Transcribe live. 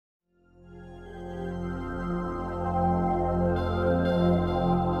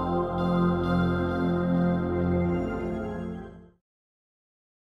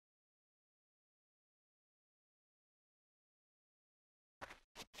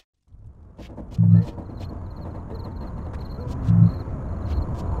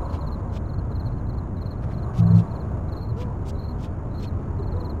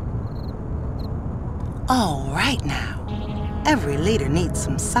All right now. Every leader needs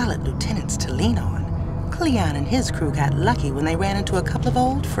some solid lieutenants to lean on. Cleon and his crew got lucky when they ran into a couple of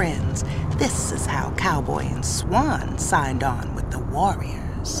old friends. This is how Cowboy and Swan signed on with the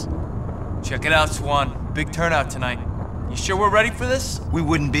Warriors. Check it out, Swan. Big turnout tonight. You sure we're ready for this? We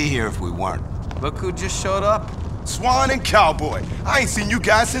wouldn't be here if we weren't. Look who just showed up. Swan and Cowboy. I ain't seen you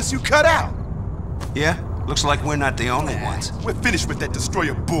guys since you cut out. Yeah? Looks like we're not the only ones. We're finished with that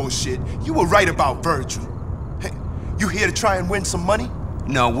destroyer bullshit. You were right about Virgil. Hey, you here to try and win some money?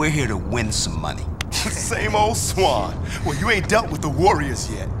 No, we're here to win some money. Same old Swan. Well, you ain't dealt with the Warriors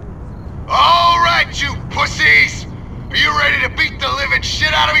yet. All right, you pussies! Are you ready to beat the living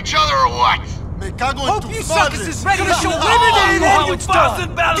shit out of each other or what? Hope you suckers is ready to show how it's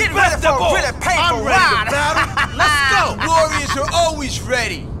done. Get ready for a really painful ride. Let's go. Warriors are always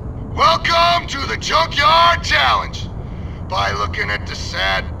ready. Welcome to the Junkyard Challenge. By looking at the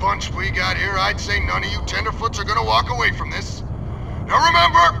sad bunch we got here, I'd say none of you tenderfoots are gonna walk away from this. Now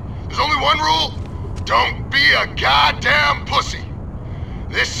remember, there's only one rule. Don't be a goddamn pussy.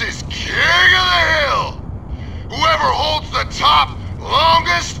 This is King of the Hill. Whoever holds the top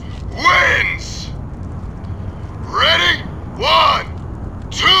longest wins. Ready? 1,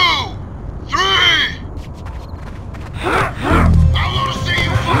 2, 3. I want to see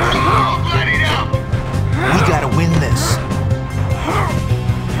you fucks all bloodied out. We gotta win this.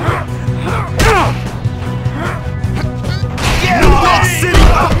 Get off!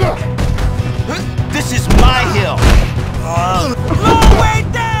 This is my hill. Long way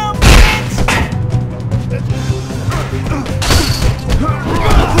down, bitch!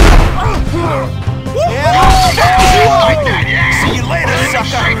 See you later,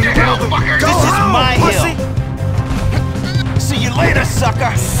 sucker. This is my hill. See you later,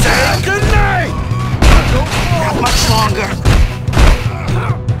 sucker. Say goodnight! Not much longer.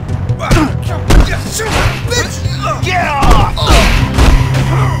 Get off!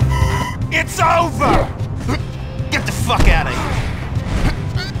 It's over! Get the fuck out of here.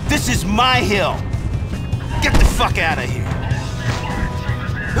 This is my hill. Get the fuck out of here.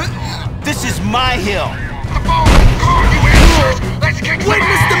 This is my hill.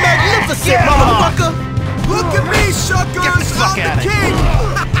 Witness the magnificent, motherfucker! Look at me, suckers! Get the fuck I'm out the of king! here.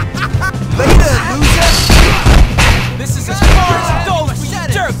 Later, loser! This is as far as it goes for you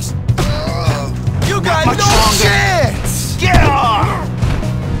jerks! You got much no longer. chance! Get off!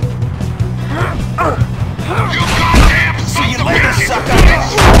 You goddamn See you later, sucker.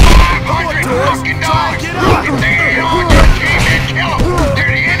 $500 Get up! If they ain't on your team, then kill them!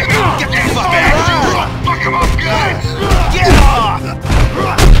 They're the enemy! Get the fuck out of here. Fuck them up good! Get off!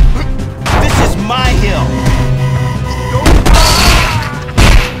 This is my hill.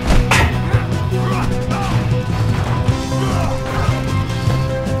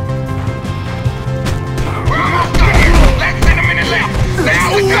 We're almost done here! Less than a minute left!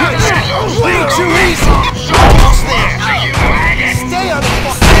 Now the guns are loose! Way too easy! It's almost there! See you, maggot! Stay on the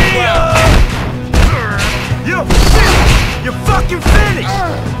fucking ground! You're fucking finished!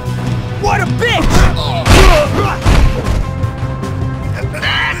 What a bitch!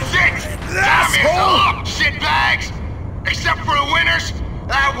 That's it! Time is up, shitbags! Except for the winners,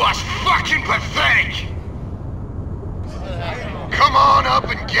 that was fucking pathetic! Come on up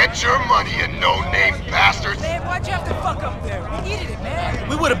and get your money, you no-name bastards! Man, why'd you have to fuck up there? We needed it, man.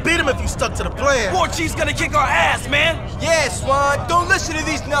 We would've beat him if you stuck to the plan. War Chief's gonna kick our ass, man! Yeah, Swan, don't listen to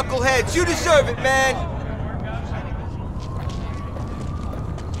these knuckleheads. You deserve it, man!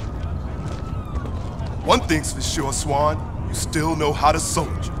 One thing's for sure, Swan. You still know how to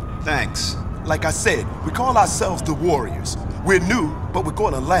soldier. Thanks. Like I said, we call ourselves the Warriors. We're new, but we're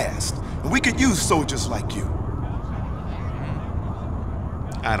gonna last. And we could use soldiers like you.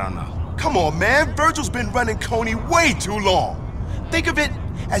 I don't know. Come on, man. Virgil's been running Coney way too long. Think of it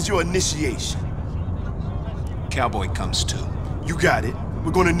as your initiation. Cowboy comes too. You got it.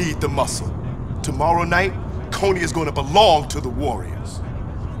 We're gonna need the muscle. Tomorrow night, Coney is gonna belong to the Warriors.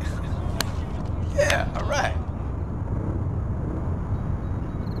 Yeah, all right.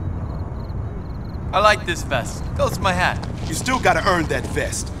 I like this vest. Goes with my hat. You still gotta earn that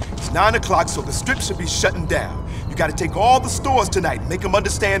vest. It's 9 o'clock, so the strip should be shutting down. You gotta take all the stores tonight, make them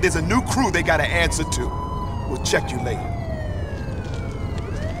understand there's a new crew they gotta answer to. We'll check you later.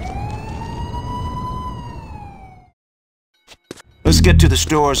 Let's get to the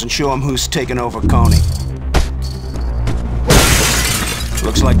stores and show them who's taking over Coney.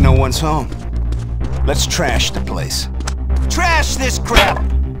 Looks like no one's home. Let's trash the place. Trash this crap!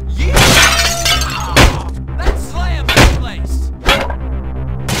 Let's slam this place!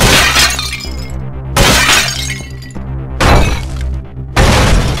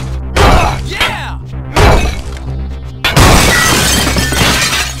 Yeah!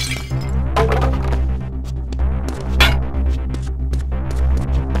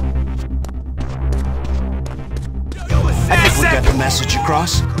 I think we got the message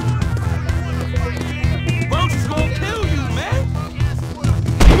across. Roach is gonna kill you, man.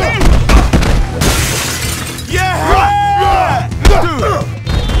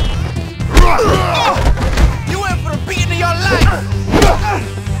 You went for the beating of your life.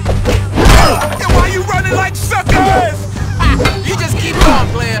 Then why you running like suckers? You just keep going,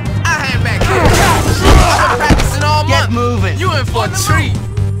 player. I hang back here. I've been practicing all month. Get moving. You in for a treat.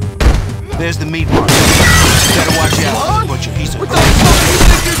 There's the meat market. Better watch out, butcher piece of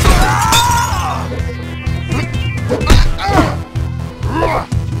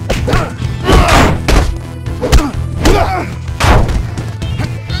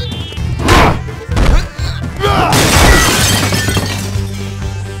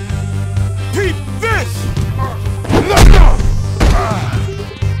Keep this.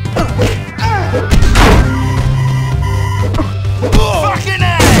 Fucking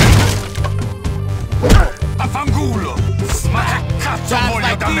Fangulo! Ma che cazzo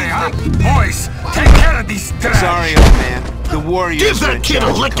voglio da me, huh? Boys, take care of these trash! Sorry, old man. The Warriors Give that kid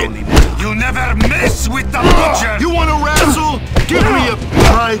a licking! You never mess with the butcher! You want to wrestle? Give me a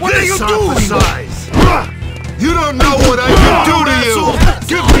pie this half the size. You don't know what I can do to you.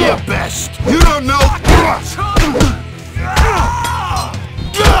 Give me a best. You don't know.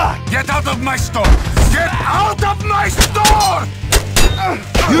 Get out of my store! Get out of my store!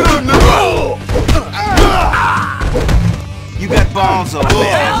 You don't know. You got balls, old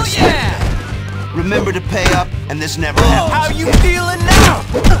man. Hell yeah! Remember to pay up, and this never happens. How you feeling now?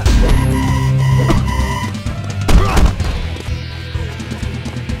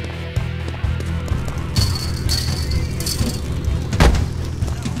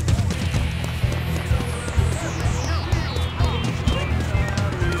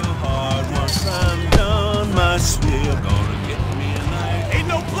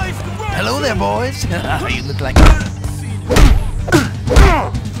 Hello there, boys. You look like...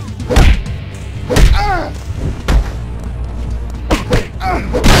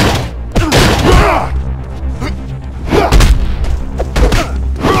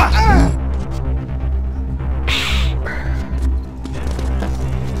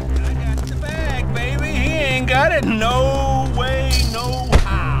 Got it? No way, no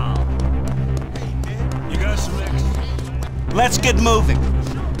how. You got some extra? Let's get moving.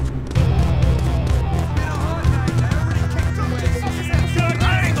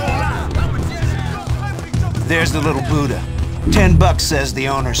 There's the little Buddha. $10 says the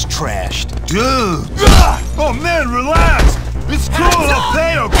owner's trashed. Dude. Oh, man, relax. It's cool, I'll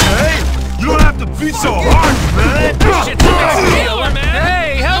pay, okay? You don't have to be so hard, man. Shit's a big deal, man.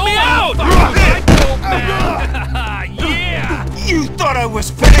 Hey, help me out! Yeah! You thought I was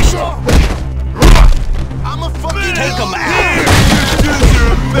finished? I'm a fucking... Take him out! Dudes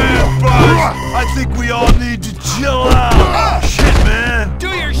are a bad bunch. I think we all need to chill out. Shit, man. Do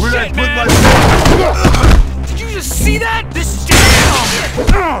your Where'd shit, I put man. my... Did you just see that? This is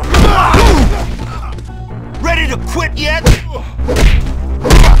Ready to quit yet?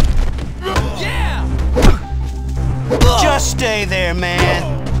 Yeah! Just stay there,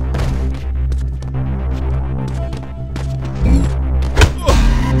 man.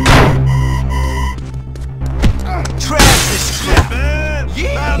 Trash this crap. Man,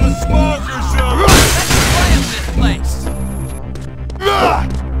 have a smoke or something. Let's slam this place!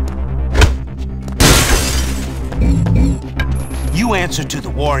 You answer to the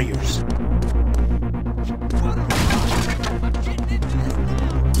Warriors.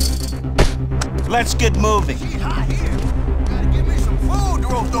 Let's get moving. Gotta give me some food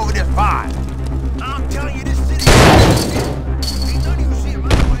roast over this fire. I'm telling you, this city... Ain't none of you see it my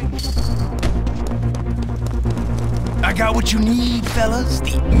way. I got what you need, fellas.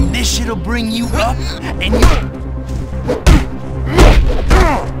 The initiative will bring you up, and you...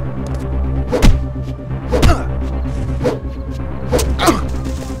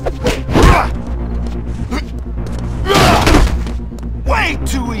 Way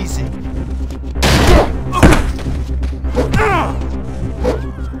too easy.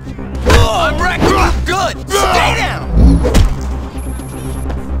 I'm wrecked! Good! Stay down!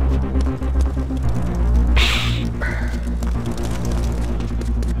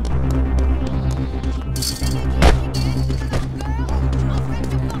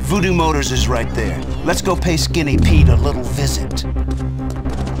 Voodoo Motors is right there. Let's go pay Skinny Pete a little visit.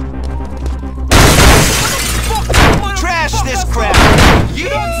 Smash this crap! You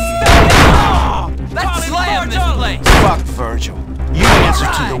don't stand! Let's slam this place! Fuck Virgil. You answer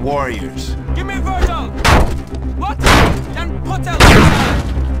to the Warriors. Give me Virgil! What? Then put out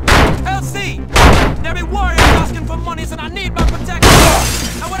LC! There be warriors asking for money, and I need my protection!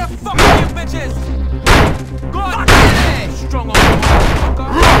 Now where the fuck are you bitches? Good! Strong old motherfucker!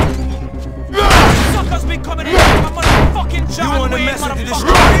 Suckers be coming in with my motherfucking John You want a Wayne, message to motherfucker.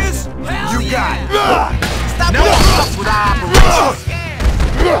 destroyers? Hell You yeah. got it. Stop Now let's fuck with our operations.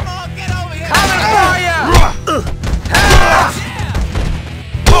 Get over here! Coming for ya!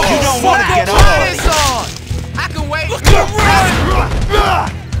 You don't want to get over it. I can wait! Look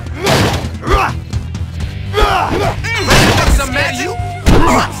at some magic?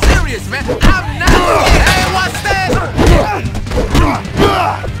 I'm serious, man! I'm not scared! Hey, what's that?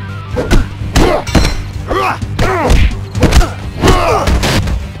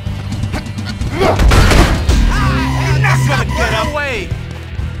 You're not gonna get away!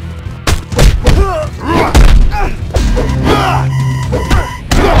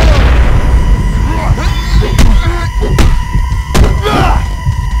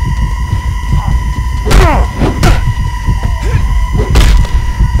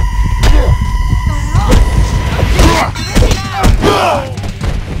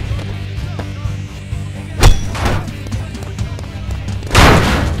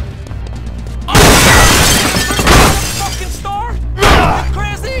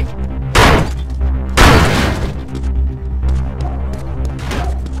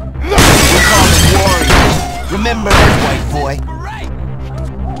 Remember that, white boy.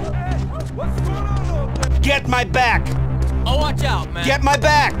 Get my back! Oh, watch out, man. Get my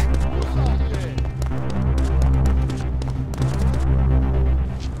back!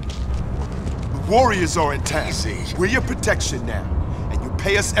 The Warriors are in town. We're your protection now, and you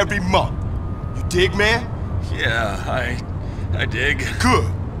pay us every month. You dig, man? Yeah, I dig.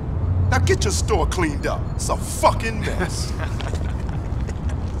 Good. Now get your store cleaned up. It's a fucking mess.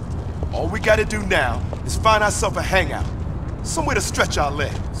 All we gotta do now is find ourselves a hangout. Somewhere to stretch our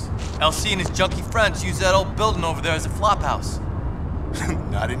legs. LC and his junkie friends use that old building over there as a flop house.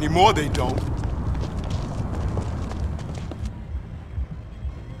 Not anymore, they don't.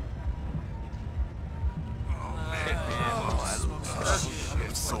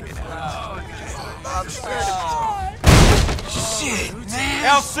 Shit, man!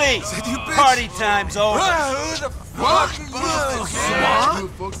 LC! Party time's over! Who the fuck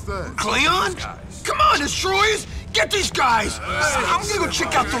that? Cleon? Come on, destroyers! Get these guys! I'm gonna go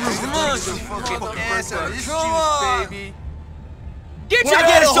check out the room. Come on, baby. Get your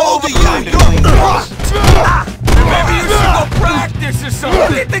ass over you! Maybe you should go practice or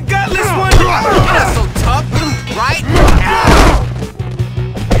something. Get the gutless one! Not so tough, right?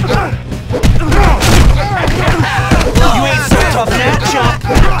 You ain't so tough now, chump!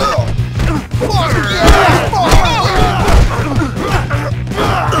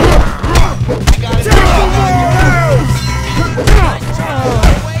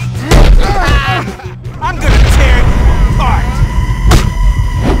 I'm gonna tear you apart!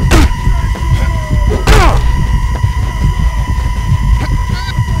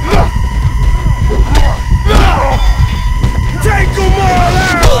 Take them all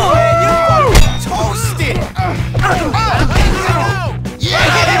out! Toasted! Yeah!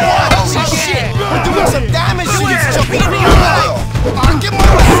 Shit! We're doing some damage to this jumping in your life! I'll get my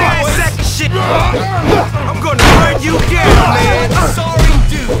sack of shit! I'm gonna burn you down, man! Sorry,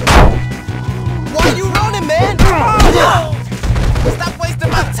 dude! Why you running, man? Come on! Stop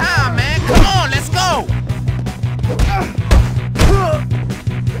wasting my time, man! Come on, let's go!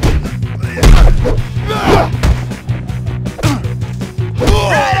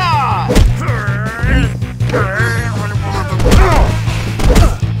 Right on!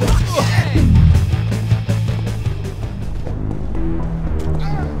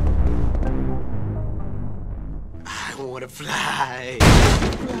 I wanna fly.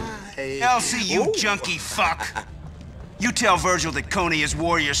 Elsie, you junkie fuck. You tell Virgil that Coney is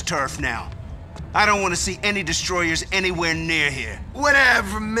Warriors' turf now. I don't want to see any destroyers anywhere near here.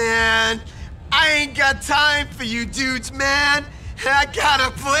 Whatever, man. I ain't got time for you dudes, man. I got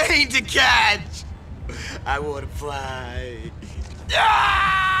a plane to catch. I wanna fly.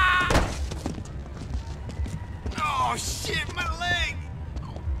 Ah! Oh, shit, my leg.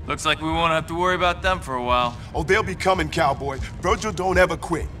 Looks like we won't have to worry about them for a while. Oh, they'll be coming, cowboy. Virgil don't ever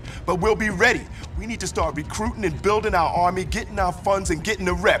quit. But we'll be ready. We need to start recruiting and building our army, getting our funds and getting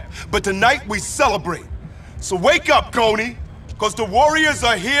the rep. But tonight we celebrate. So wake up, Coney, because the Warriors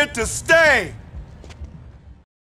are here to stay.